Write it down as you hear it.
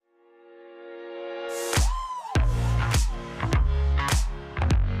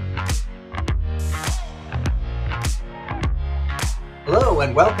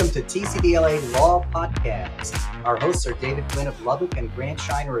and welcome to TCDLA Law Podcast. Our hosts are David Gwynn of Lubbock and Grant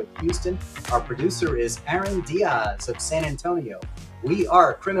Shiner of Houston. Our producer is Aaron Diaz of San Antonio. We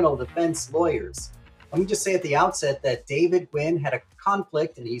are criminal defense lawyers. Let me just say at the outset that David Gwynn had a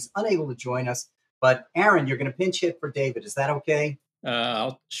conflict and he's unable to join us. But Aaron, you're going to pinch hit for David. Is that okay?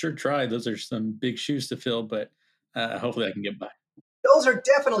 I'll sure try. Those are some big shoes to fill, but hopefully I can get by. Those are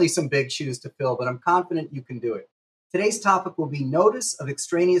definitely some big shoes to fill, but I'm confident you can do it. Today's topic will be notice of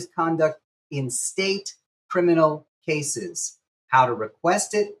extraneous conduct in state criminal cases. How to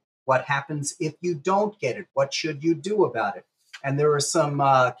request it, what happens if you don't get it, what should you do about it. And there are some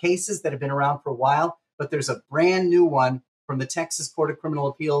cases that have been around for a while, but there's a brand new one from the Texas Court of Criminal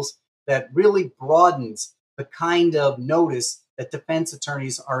Appeals that really broadens the kind of notice that defense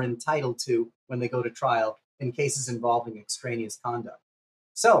attorneys are entitled to when they go to trial in cases involving extraneous conduct.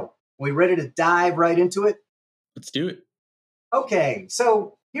 So, are we ready to dive right into it? Let's do it. Okay,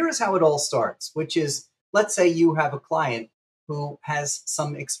 so here is how it all starts, which is, let's say you have a client who has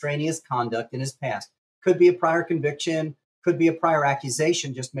some extraneous conduct in his past. Could be a prior conviction, could be a prior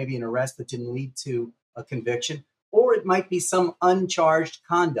accusation, just maybe an arrest that didn't lead to a conviction, or it might be some uncharged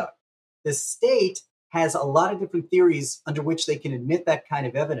conduct. The state has a lot of different theories under which they can admit that kind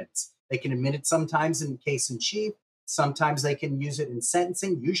of evidence. They can admit it sometimes in case in chief. Sometimes they can use it in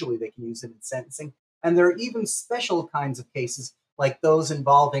sentencing. Usually they can use it in sentencing. And there are even special kinds of cases like those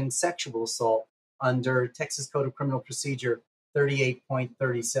involving sexual assault under Texas Code of Criminal Procedure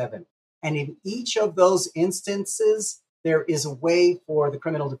 38.37. And in each of those instances, there is a way for the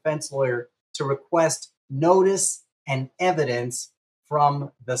criminal defense lawyer to request notice and evidence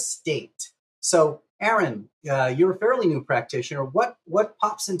from the state. So, Aaron, you're a fairly new practitioner. What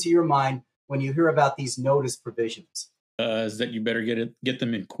pops into your mind when you hear about these notice provisions? Is that you better get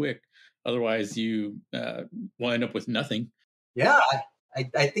them in quick. Otherwise, you will end up with nothing. Yeah,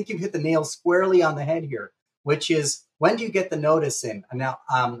 I think you've hit the nail squarely on the head here, which is, when do you get the notice in? Now,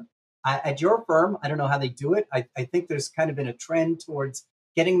 at your firm, I don't know how they do it. I think there's kind of been a trend towards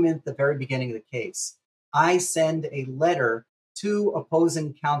getting them at the very beginning of the case. I send a letter to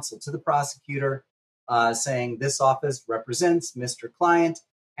opposing counsel, to the prosecutor, saying this office represents Mr. Client,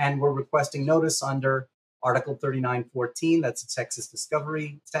 and we're requesting notice under Article 3914. That's a Texas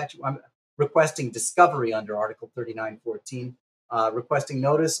discovery statute. I'm requesting discovery under Article 3914. Requesting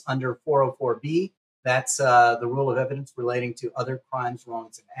notice under 404B. That's the rule of evidence relating to other crimes,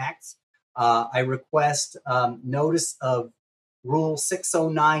 wrongs, and acts. I request notice of Rule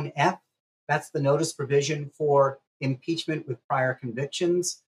 609F. That's the notice provision for impeachment with prior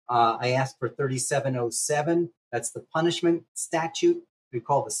convictions. I asked for 3707. That's the punishment statute. We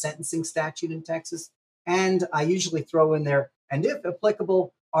call the sentencing statute in Texas. And I usually throw in there, and if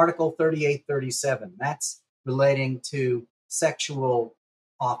applicable, Article 3837. That's relating to sexual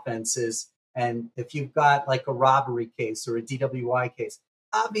offenses. And if you've got like a robbery case or a DWI case,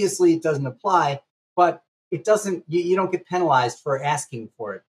 obviously it doesn't apply, but it doesn't, you don't get penalized for asking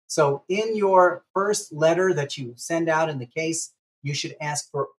for it. So in your first letter that you send out in the case, you should ask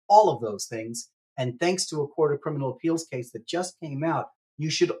for all of those things. And thanks to a Court of Criminal Appeals case that just came out, you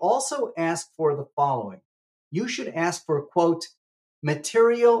should also ask for the following. You should ask for, quote,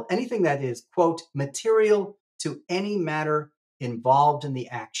 material, anything that is, quote, material to any matter involved in the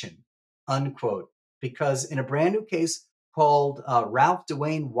action, unquote. Because in a brand new case called Ralph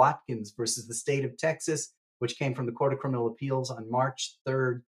Dwayne Watkins versus the state of Texas, which came from the Court of Criminal Appeals on March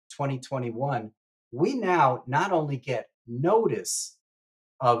 3rd, 2021, we now not only get notice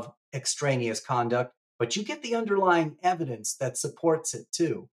of extraneous conduct, but you get the underlying evidence that supports it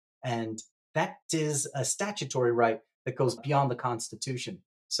too. And that is a statutory right that goes beyond the Constitution.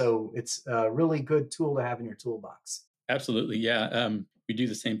 So it's a really good tool to have in your toolbox. Absolutely, yeah. We do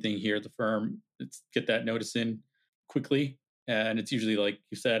the same thing here at the firm. Let's get that notice in quickly. And it's usually, like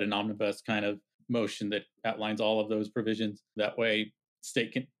you said, an omnibus kind of motion that outlines all of those provisions. That way,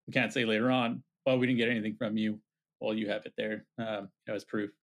 state can't say later on, well, we didn't get anything from you. Well, you have it there as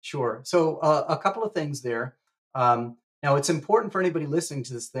proof. Sure. So a couple of things there. Now, it's important for anybody listening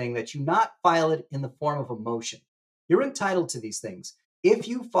to this thing that you not file it in the form of a motion. You're entitled to these things. If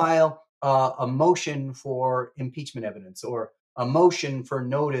you file a motion for impeachment evidence or a motion for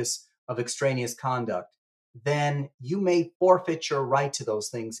notice of extraneous conduct, then you may forfeit your right to those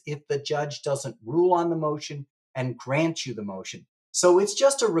things if the judge doesn't rule on the motion and grant you the motion. So it's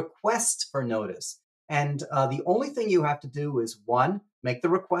just a request for notice. And the only thing you have to do is, one, make the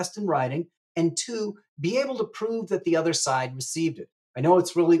request in writing, and two, be able to prove that the other side received it. I know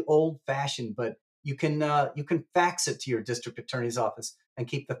it's really old-fashioned, but you can fax it to your district attorney's office and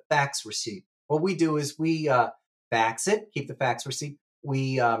keep the fax receipt. What we do is we fax it, keep the fax receipt,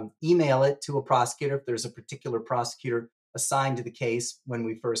 We email it to a prosecutor if there's a particular prosecutor assigned to the case when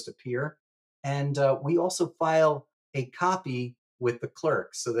we first appear. And we also file a copy with the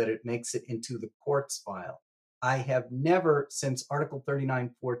clerk so that it makes it into the court's file. I have never, since Article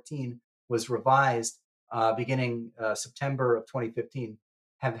 3914 was revised beginning September of 2015,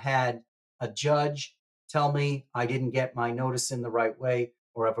 have had a judge tell me I didn't get my notice in the right way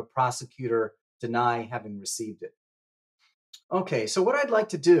or have a prosecutor deny having received it. Okay, so what I'd like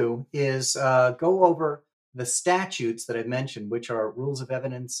to do is go over the statutes that I mentioned, which are rules of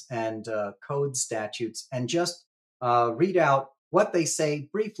evidence and code statutes, and just read out what they say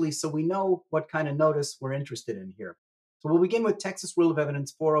briefly so we know what kind of notice we're interested in here. So we'll begin with Texas Rule of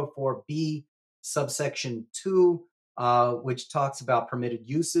Evidence 404B, subsection 2, which talks about permitted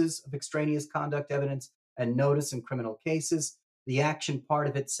uses of extraneous conduct evidence and notice in criminal cases. The action part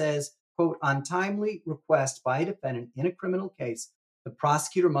of it says, quote, on timely request by a defendant in a criminal case, the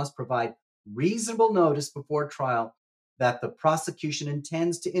prosecutor must provide reasonable notice before trial that the prosecution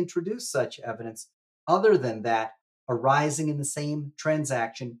intends to introduce such evidence other than that arising in the same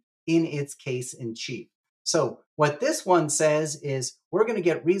transaction in its case in chief. So what this one says is we're going to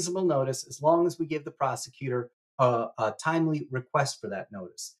get reasonable notice as long as we give the prosecutor a timely request for that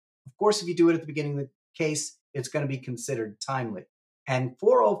notice. Of course, if you do it at the beginning of the case, it's going to be considered timely. And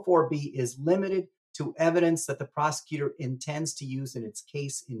 404B is limited to evidence that the prosecutor intends to use in its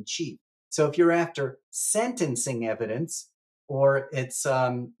case in chief. So if you're after sentencing evidence, or it's,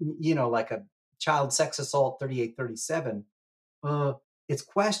 like a child sex assault 3837, it's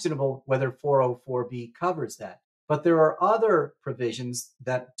questionable whether 404B covers that. But there are other provisions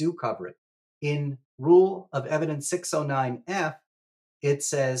that do cover it. In Rule of Evidence 609F, it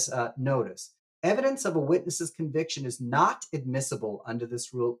says, notice. Evidence of a witness's conviction is not admissible under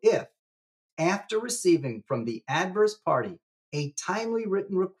this rule if, after receiving from the adverse party a timely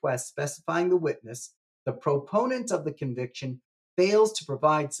written request specifying the witness, the proponent of the conviction fails to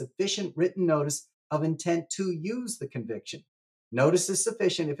provide sufficient written notice of intent to use the conviction. Notice is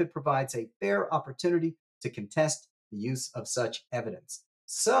sufficient if it provides a fair opportunity to contest the use of such evidence.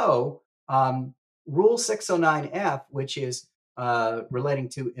 So, Rule 609F, which is relating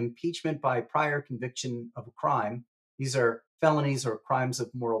to impeachment by prior conviction of a crime. These are felonies or crimes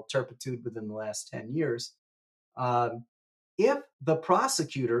of moral turpitude within the last 10 years. If the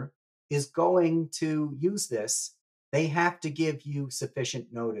prosecutor is going to use this, they have to give you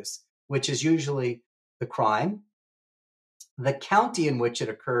sufficient notice, which is usually the crime, the county in which it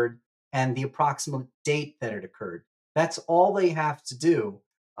occurred, and the approximate date that it occurred. That's all they have to do.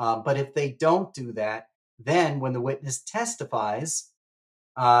 But if they don't do that, then when the witness testifies,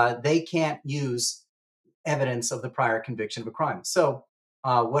 they can't use evidence of the prior conviction of a crime. So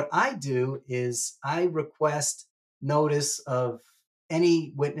what I do is I request notice of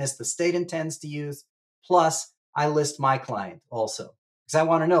any witness the state intends to use, plus I list my client also. Because I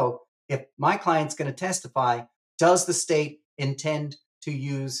want to know if my client's going to testify, does the state intend to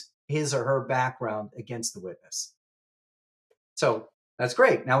use his or her background against the witness? So that's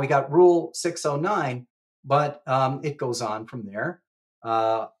great. Now we got Rule 609, but it goes on from there.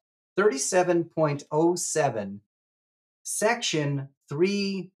 37.07, Section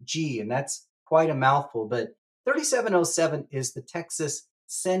 3G, and that's quite a mouthful, but 3707 is the Texas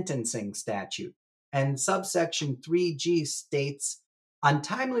sentencing statute. And subsection 3G states, on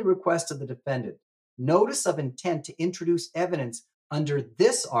timely request of the defendant, notice of intent to introduce evidence under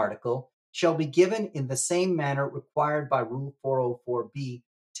this article shall be given in the same manner required by Rule 404B,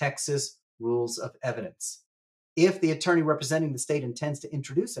 Texas Rules of Evidence. If the attorney representing the state intends to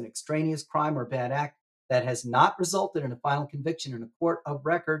introduce an extraneous crime or bad act that has not resulted in a final conviction in a court of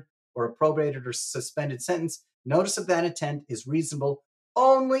record or a probated or suspended sentence, notice of that intent is reasonable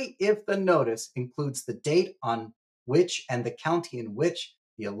only if the notice includes the date on which and the county in which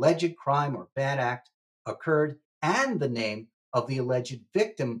the alleged crime or bad act occurred and the name of the alleged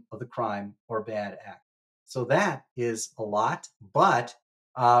victim of the crime or bad act. So that is a lot, but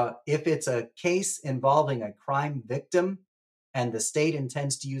if it's a case involving a crime victim and the state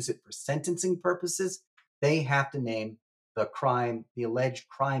intends to use it for sentencing purposes, they have to name the alleged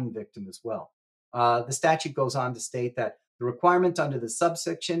crime victim as well. The statute goes on to state that the requirement under the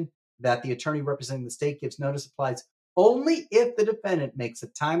subsection that the attorney representing the state gives notice applies only if the defendant makes a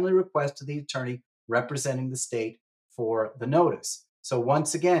timely request to the attorney representing the state for the notice. So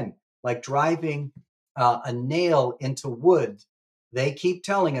once again, like driving a nail into wood, they keep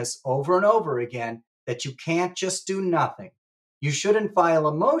telling us over and over again that you can't just do nothing. You shouldn't file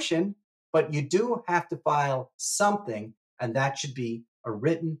a motion, but you do have to file something, and that should be a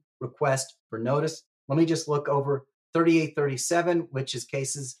written request for notice. Let me just look over 3837, which is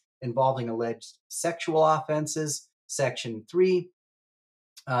cases involving alleged sexual offenses. Section 3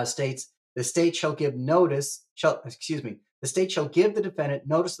 states the state shall give the state shall give the defendant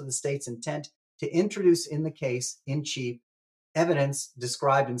notice of the state's intent to introduce in the case in chief evidence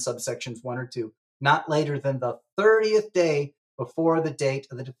described in subsections 1 or 2, not later than the 30th day before the date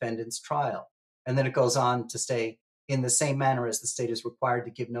of the defendant's trial. And then it goes on to say, in the same manner as the state is required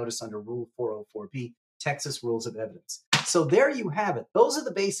to give notice under Rule 404B, Texas Rules of Evidence. So there you have it. Those are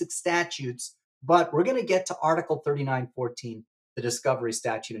the basic statutes, but we're going to get to Article 3914, the discovery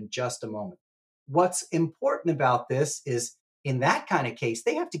statute, in just a moment. What's important about this is, in that kind of case,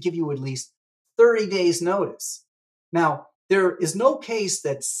 they have to give you at least 30 days notice. Now, there is no case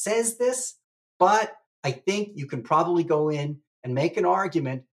that says this, but I think you can probably go in and make an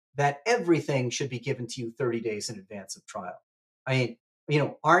argument that everything should be given to you 30 days in advance of trial. I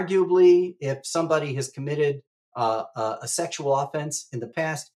mean, arguably, if somebody has committed a sexual offense in the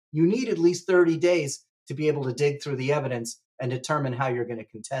past, you need at least 30 days to be able to dig through the evidence and determine how you're going to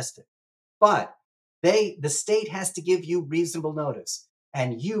contest it. But the state has to give you reasonable notice,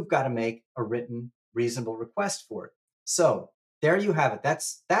 and you've got to make a written reasonable request for it. So there you have it.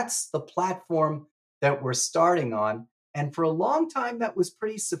 That's the platform that we're starting on. And for a long time, that was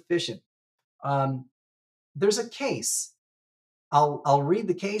pretty sufficient. There's a case. I'll read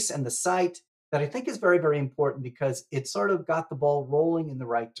the case and the site that I think is very, very important because it sort of got the ball rolling in the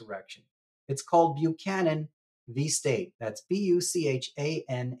right direction. It's called Buchanan v. State. That's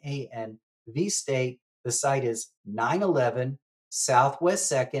Buchanan v. State. The site is 911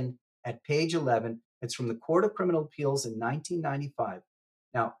 Southwest 2nd at page 11. It's from the Court of Criminal Appeals in 1995.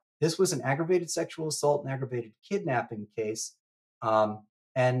 Now, this was an aggravated sexual assault and aggravated kidnapping case.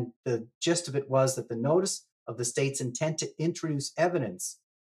 And the gist of it was that the notice of the state's intent to introduce evidence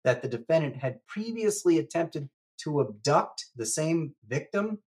that the defendant had previously attempted to abduct the same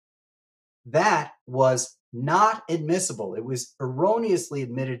victim, that was not admissible. It was erroneously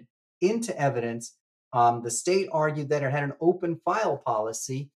admitted into evidence. The state argued that it had an open file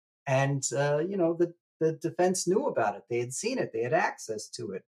policy, and the defense knew about it. They had seen it. They had access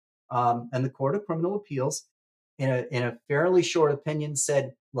to it. And the Court of Criminal Appeals, in a fairly short opinion,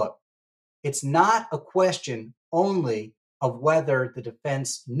 said, look, it's not a question only of whether the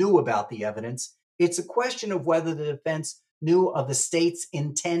defense knew about the evidence. It's a question of whether the defense knew of the state's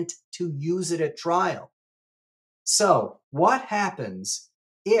intent to use it at trial. So what happens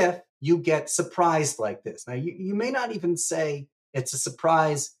if you get surprised like this? Now, you may not even say it's a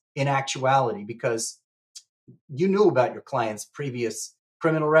surprise in actuality because you knew about your client's previous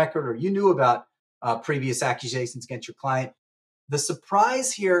criminal record, or you knew about previous accusations against your client. The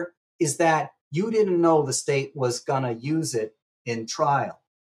surprise here is that you didn't know the state was going to use it in trial.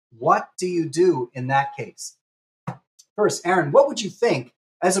 What do you do in that case? First, Aaron, what would you think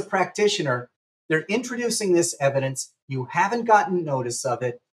as a practitioner? They're introducing this evidence. You haven't gotten notice of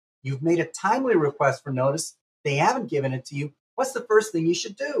it. You've made a timely request for notice. They haven't given it to you. What's the first thing you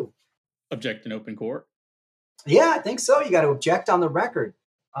should do? Object in open court. Yeah, I think so. You got to object on the record.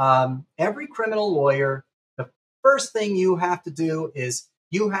 Every criminal lawyer, the first thing you have to do is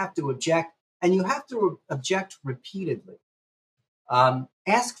you have to object, and you have to object repeatedly.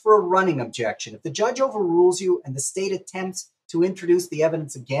 Ask for a running objection. If the judge overrules you and the state attempts to introduce the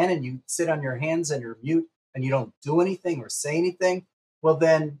evidence again and you sit on your hands and you're mute and you don't do anything or say anything, well,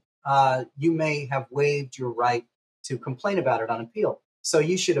 then you may have waived your right to complain about it on appeal. So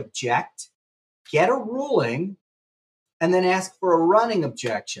you should object, get a ruling, and then ask for a running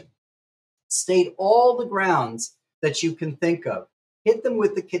objection. State all the grounds that you can think of. Hit them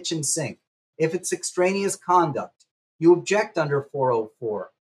with the kitchen sink. If it's extraneous conduct, you object under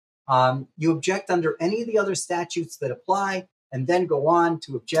 404. You object under any of the other statutes that apply, and then go on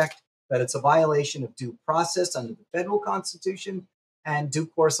to object that it's a violation of due process under the federal constitution and due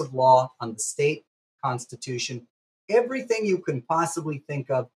course of law on the state constitution. Everything you can possibly think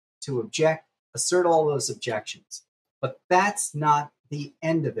of to object, assert all those objections. But that's not the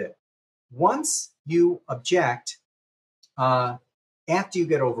end of it. Once you object, after you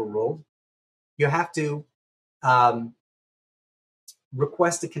get overruled, you have to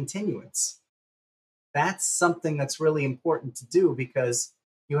request a continuance. That's something that's really important to do because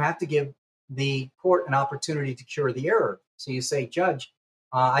you have to give the court an opportunity to cure the error. So you say, Judge,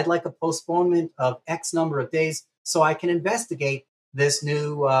 I'd like a postponement of X number of days so I can investigate this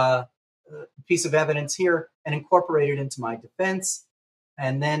new piece of evidence here and incorporate it into my defense.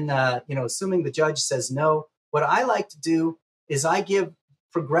 And then, assuming the judge says no, what I like to do is I give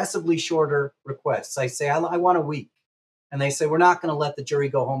progressively shorter requests. I say, I want a week. And they say, we're not going to let the jury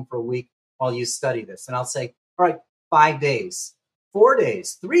go home for a week while you study this. And I'll say, all right, 5 days, 4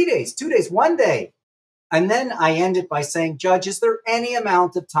 days, 3 days, 2 days, 1 day. And then I end it by saying, Judge, is there any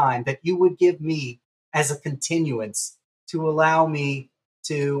amount of time that you would give me as a continuance to allow me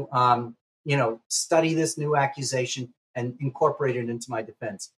to, study this new accusation and incorporate it into my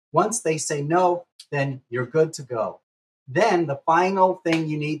defense? Once they say no, then you're good to go. Then the final thing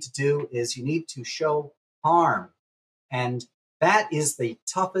you need to do is you need to show harm. And that is the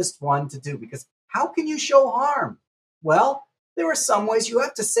toughest one to do, because how can you show harm? Well, there are some ways. You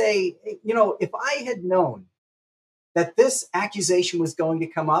have to say, if I had known that this accusation was going to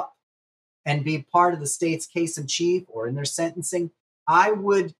come up and be part of the state's case in chief or in their sentencing, I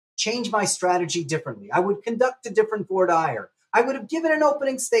would change my strategy differently. I would conduct a different voir dire. I would have given an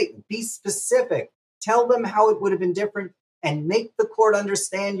opening statement, be specific, tell them how it would have been different, and make the court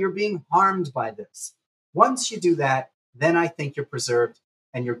understand you're being harmed by this. Once you do that, then I think you're preserved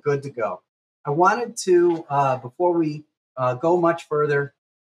and you're good to go. I wanted to, before we go much further,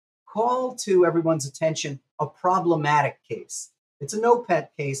 call to everyone's attention a problematic case. It's a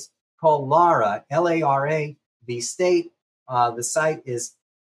no-pet case called Lara, L-A-R-A, v. State. The site is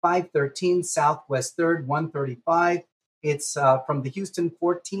 513 Southwest 3rd, 135. It's from the Houston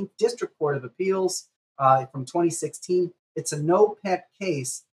 14th District Court of Appeals from 2016. It's a no-pet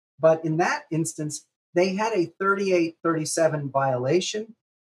case, but in that instance, they had a 3837 violation.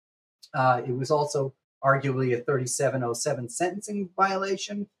 It was also arguably a 3707 sentencing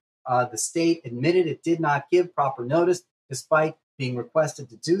violation. The state admitted it did not give proper notice despite being requested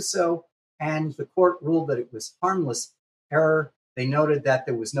to do so, and the court ruled that it was harmless error. They noted that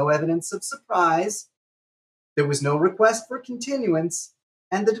there was no evidence of surprise, there was no request for continuance,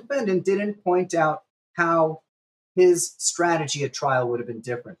 and the defendant didn't point out how his strategy at trial would have been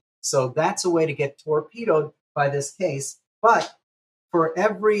different. So that's a way to get torpedoed by this case. But for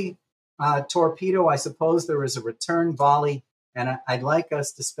every torpedo, I suppose there is a return volley. And I'd like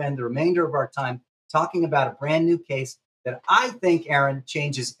us to spend the remainder of our time talking about a brand new case that I think, Aaron,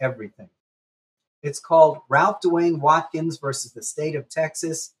 changes everything. It's called Ralph Dwayne Watkins versus the state of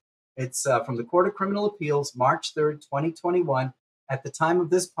Texas. It's from the Court of Criminal Appeals, March 3rd, 2021. At the time of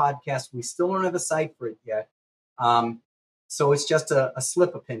this podcast, we still don't have a site for it yet. So it's just a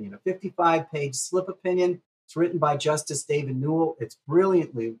slip opinion, a 55-page slip opinion. It's written by Justice David Newell. It's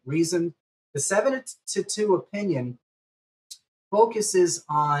brilliantly reasoned. The 7-2 opinion focuses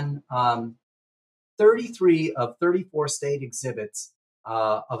on 33 of 34 state exhibits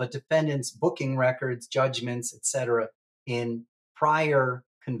of a defendant's booking records, judgments, etc., in prior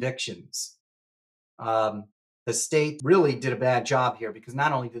convictions. The state really did a bad job here because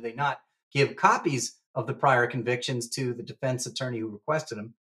not only did they not give copies of the prior convictions to the defense attorney who requested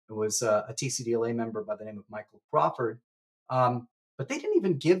them, it was a TCDLA member by the name of Michael Crawford, but they didn't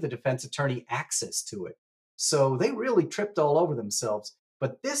even give the defense attorney access to it. So they really tripped all over themselves.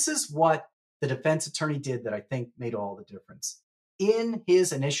 But this is what the defense attorney did that I think made all the difference. In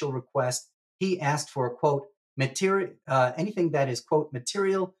his initial request, he asked for, quote, material, anything that is, quote,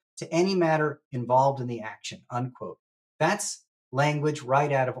 material to any matter involved in the action, unquote. That's language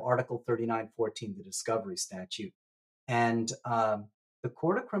right out of Article 3914, the discovery statute. And the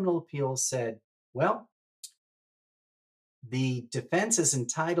Court of Criminal Appeals said, well, the defense is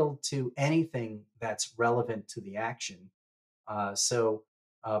entitled to anything that's relevant to the action. So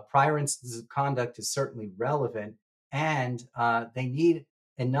prior instances of conduct is certainly relevant, and they need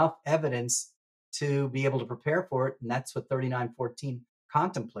enough evidence to be able to prepare for it, and that's what 3914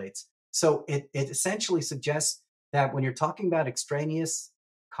 contemplates. So it essentially suggests that when you're talking about extraneous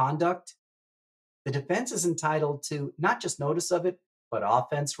conduct, the defense is entitled to not just notice of it, but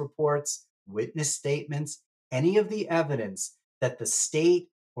offense reports, witness statements, any of the evidence that the state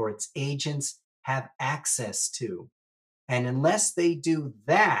or its agents have access to. And unless they do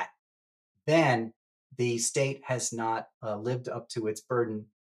that, then the state has not lived up to its burden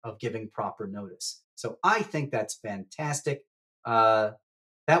of giving proper notice. So I think that's fantastic.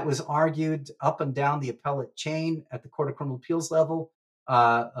 That was argued up and down the appellate chain at the Court of Criminal Appeals level.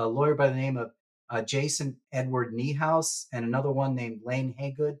 A lawyer by the name of Jason Edward Niehaus and another one named Lane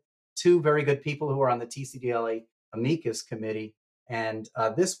Haygood, two very good people who are on the TCDLA amicus committee. And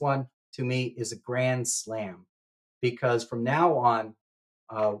this one, to me, is a grand slam, because from now on,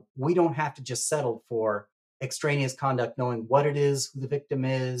 we don't have to just settle for extraneous conduct, knowing what it is, who the victim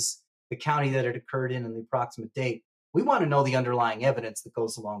is, the county that it occurred in, and the approximate date. We want to know the underlying evidence that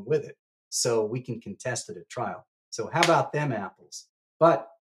goes along with it so we can contest it at trial. So how about them apples? But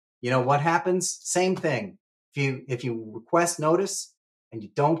you know what happens? Same thing. If you request notice and you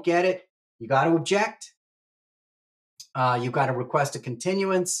don't get it, you got to object. You got to request a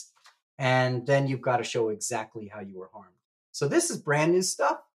continuance. and then you've got to show exactly how you were harmed. So this is brand new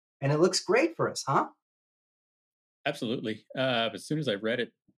stuff, and it looks great for us, huh? Absolutely. As soon as I read it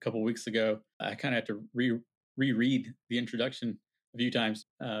a couple weeks ago, I kind of had to reread the introduction a few times.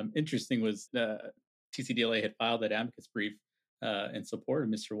 Interesting was TCDLA had filed that amicus brief in support of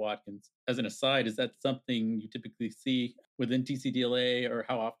Mr. Watkins. As an aside, is that something you typically see within TCDLA, or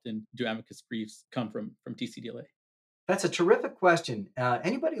how often do amicus briefs come from TCDLA? That's a terrific question.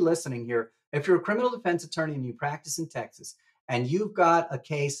 Anybody listening here, if you're a criminal defense attorney and you practice in Texas, and you've got a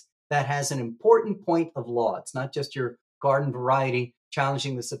case that has an important point of law, it's not just your garden variety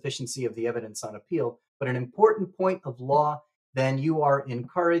challenging the sufficiency of the evidence on appeal, but an important point of law, then you are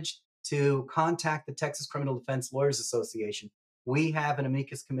encouraged to contact the Texas Criminal Defense Lawyers Association. We have an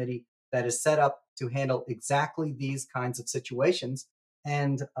amicus committee that is set up to handle exactly these kinds of situations.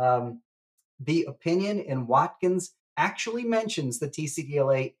 And the opinion in Watkins actually mentions the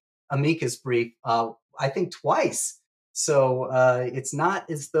TCDLA amicus brief, I think twice. So it's not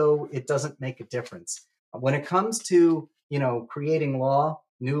as though it doesn't make a difference. When it comes to, creating law,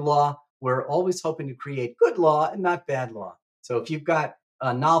 new law, we're always hoping to create good law and not bad law. So if you've got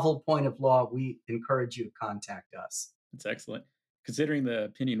a novel point of law, we encourage you to contact us. That's excellent. Considering the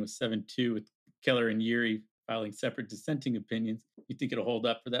opinion was 7-2 with Keller and Yeary filing separate dissenting opinions, you think it'll hold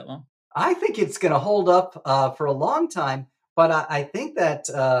up for that long? I think it's going to hold up for a long time, but I think that,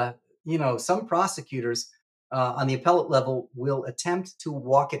 some prosecutors on the appellate level will attempt to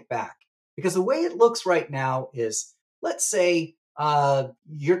walk it back. Because the way it looks right now is, let's say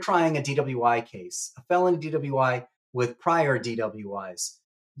you're trying a DWI case, a felony DWI with prior DWIs.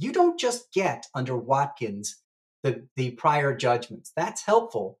 You don't just get, under Watkins, the prior judgments. That's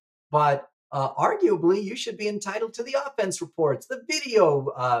helpful, but arguably you should be entitled to the offense reports, the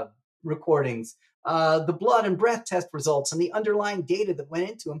video recordings, the blood and breath test results, and the underlying data that went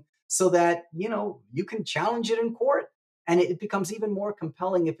into them, so that you can challenge it in court. And it becomes even more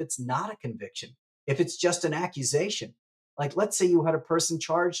compelling if it's not a conviction, if it's just an accusation. Like, let's say you had a person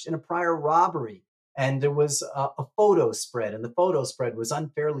charged in a prior robbery, and there was a photo spread, and the photo spread was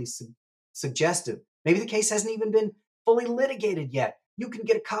unfairly suggestive. Maybe the case hasn't even been fully litigated yet. You can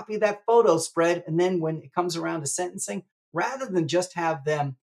get a copy of that photo spread, and then when it comes around to sentencing, rather than just have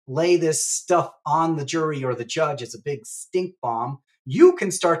them lay this stuff on the jury or the judge as a big stink bomb, you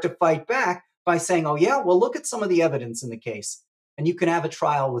can start to fight back by saying, oh yeah, well, look at some of the evidence in the case, and you can have a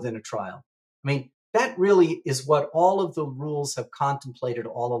trial within a trial. I mean, that really is what all of the rules have contemplated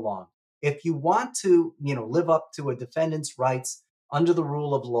all along. If you want to, live up to a defendant's rights under the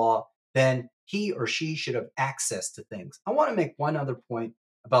rule of law, then he or she should have access to things. I want to make one other point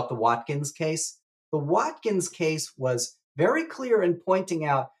about the Watkins case. The Watkins case was very clear in pointing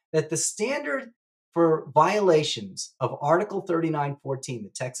out that the standard for violations of Article 3914, the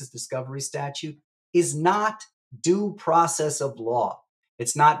Texas Discovery Statute, is not due process of law.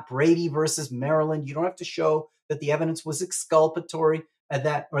 It's not Brady versus Maryland. You don't have to show that the evidence was exculpatory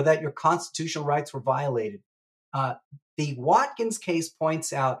or that your constitutional rights were violated. The Watkins case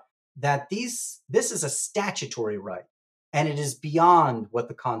points out that this is a statutory right, and it is beyond what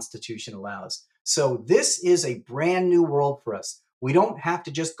the Constitution allows. So this is a brand new world for us. We don't have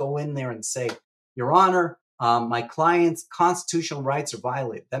to just go in there and say, Your Honor, my client's constitutional rights are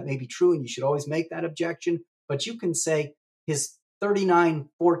violated. That may be true, and you should always make that objection, but you can say his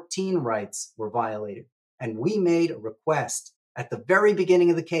 3914 rights were violated. And we made a request at the very beginning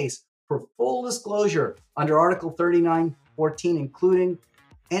of the case for full disclosure under Article 3914, including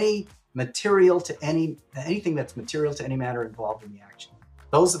anything that's material to any matter involved in the action.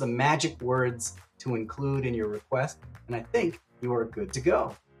 Those are the magic words to include in your request, and I think you are good to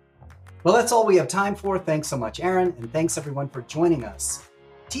go. Well, that's all we have time for. Thanks so much, Aaron, and thanks everyone for joining us.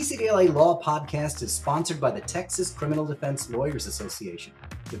 TCDLA Law Podcast is sponsored by the Texas Criminal Defense Lawyers Association.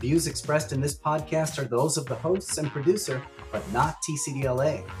 The views expressed in this podcast are those of the hosts and producer, but not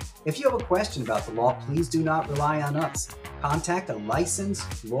TCDLA. If you have a question about the law, please do not rely on us. Contact a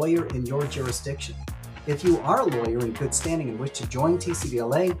licensed lawyer in your jurisdiction. If you are a lawyer in good standing and wish to join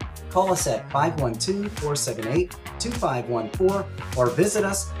TCDLA, call us at 512-478-2514 or visit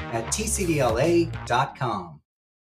us at tcdla.com.